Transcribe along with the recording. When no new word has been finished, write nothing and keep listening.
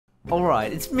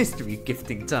Alright, it's mystery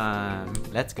gifting time.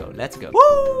 Let's go, let's go.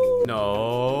 Woo!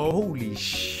 No. Holy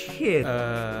shit.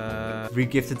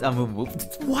 Regifted Amu move.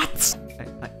 What?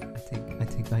 I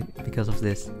think because of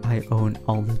this, I own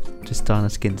all the Tristana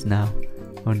skins now.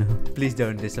 Oh no. Please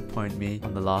don't disappoint me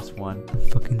on the last one. I'm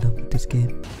fucking done with this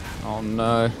game. Oh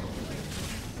no.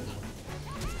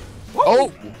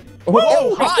 Oh!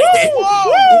 Oh, hi!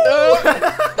 Whoa!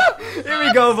 Here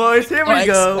we go, boys. Here we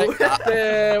go.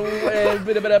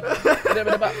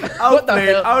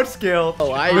 Outplayed, outskilled.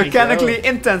 Oh, mechanically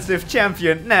intensive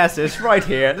champion Nasus right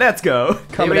here. Let's go.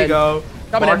 Here we go.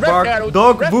 Coming in. Bark,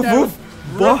 dog, woof, woof.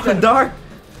 Bark, bark.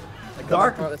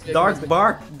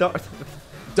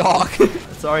 Dog.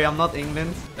 Sorry, I'm not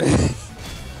England.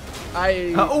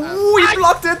 Oh, he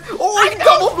blocked it. Oh, he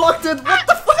double blocked it. What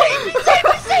the fuck?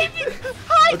 Save me.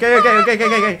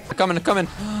 Okay. Coming.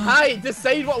 Hi,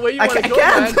 decide what way you want to go,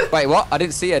 can't. man. Wait, what? I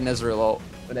didn't see a Nezreal ult.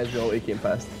 When Ezreal, he came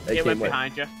past. It went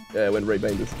behind you. Yeah, went right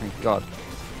behind us. Thank God.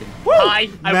 Hi.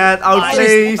 Mad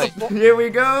outplays. Here we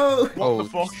go. What the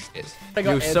fuck? Shit.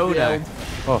 You soda.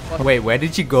 Oh, wait, where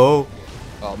did you go?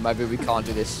 Oh, maybe we can't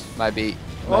do this. Maybe.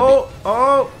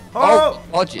 Oh.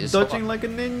 Dodges. Dodging like a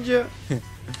ninja.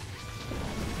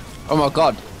 Oh my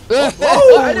God.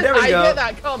 Oh, there we I go. get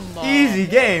that. Come on. Easy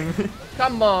game.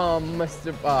 Come on,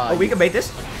 Mr. Oh, we can bait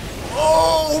this.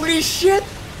 Oh, holy shit.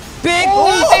 Big.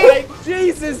 Oh,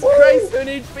 Jesus Christ, who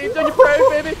needs beef on your pro,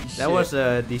 baby? That was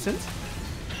decent.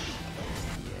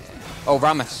 Oh,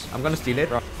 Rammus. I'm gonna steal it.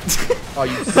 Oh,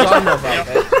 you son of a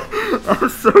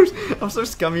bitch. I'm so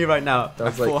scummy right now.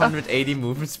 That was 480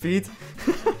 movement speed.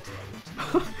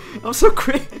 I'm so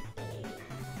quick.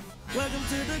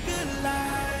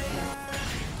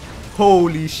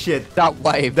 Holy shit. That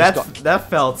wave. That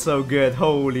felt so good.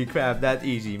 Holy crap, that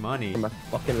easy money. I'm a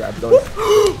fucking rabdon.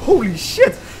 Holy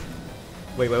shit.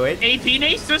 Wait. AP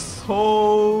Nasus.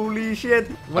 Holy shit.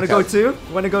 Wanna go two?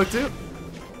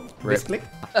 Misclick.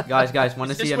 Guys,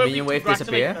 wanna see a minion wave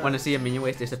disappear? Wanna see a minion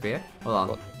wave disappear? Hold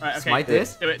on. Right, okay. Smite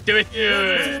this. Do it. Do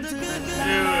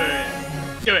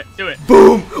it.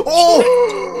 Boom!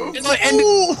 Oh!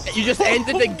 You just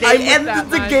ended the game. I with ended that,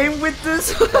 the man. game with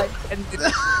this.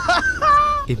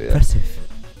 Impressive.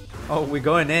 Oh, we're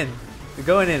going in. We're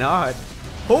going in hard.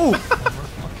 Oh!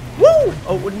 Woo!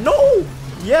 Oh no!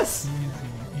 Yes.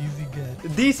 Easy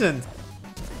get. Decent.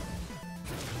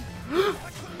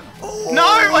 No!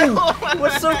 I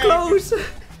We're so close.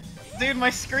 Dude,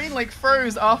 my screen like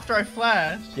froze after I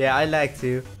flashed. Yeah, I lag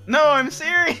too. No, I'm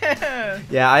serious.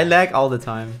 Yeah, I lag all the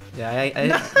time. Yeah, I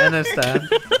understand.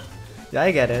 Yeah,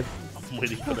 I get it. I'm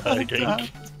waiting for the high gank.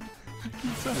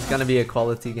 It's gonna be a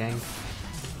quality gang.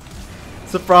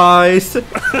 Surprise!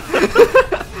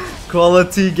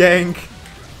 Quality gang.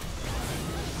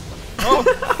 Oh,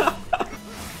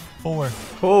 4,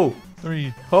 Oh,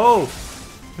 3, oh,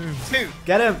 2. 2.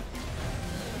 get him.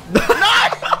 No!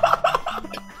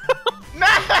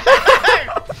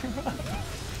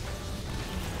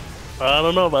 I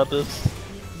don't know about this.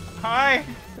 Hi.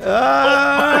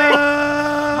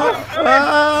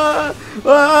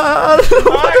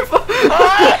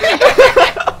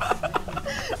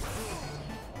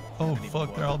 Oh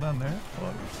fuck, they're all down there.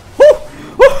 Fuck.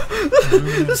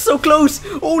 This is so close.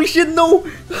 Holy shit, no.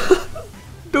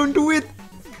 Don't do it.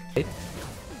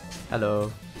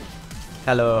 Hello.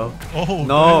 Oh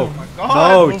No. man. God.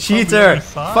 No, Go cheater. from the other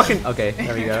side. Fucking. Okay,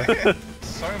 there we go.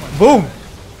 So much. Boom.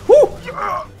 Woo.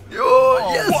 Oh,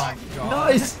 Oh yes. my God.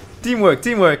 Nice.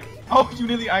 Teamwork. Oh, you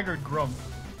nearly aggroed Grum.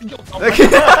 Okay.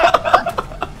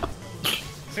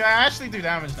 See, I actually do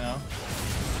damage now.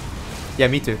 Yeah,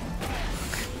 me too.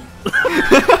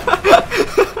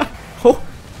 Oh,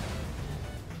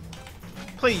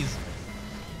 Please,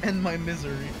 end my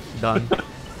misery. done.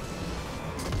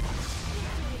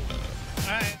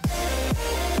 Alright.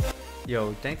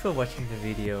 Yo, thanks for watching the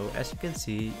video. As you can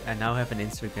see, I now have an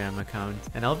Instagram account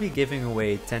and I'll be giving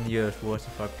away 10 euros worth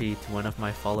of RP to one of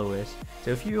my followers.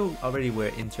 So if you already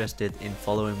were interested in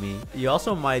following me, you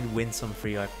also might win some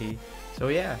free RP. So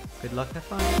yeah, good luck, have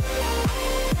fun.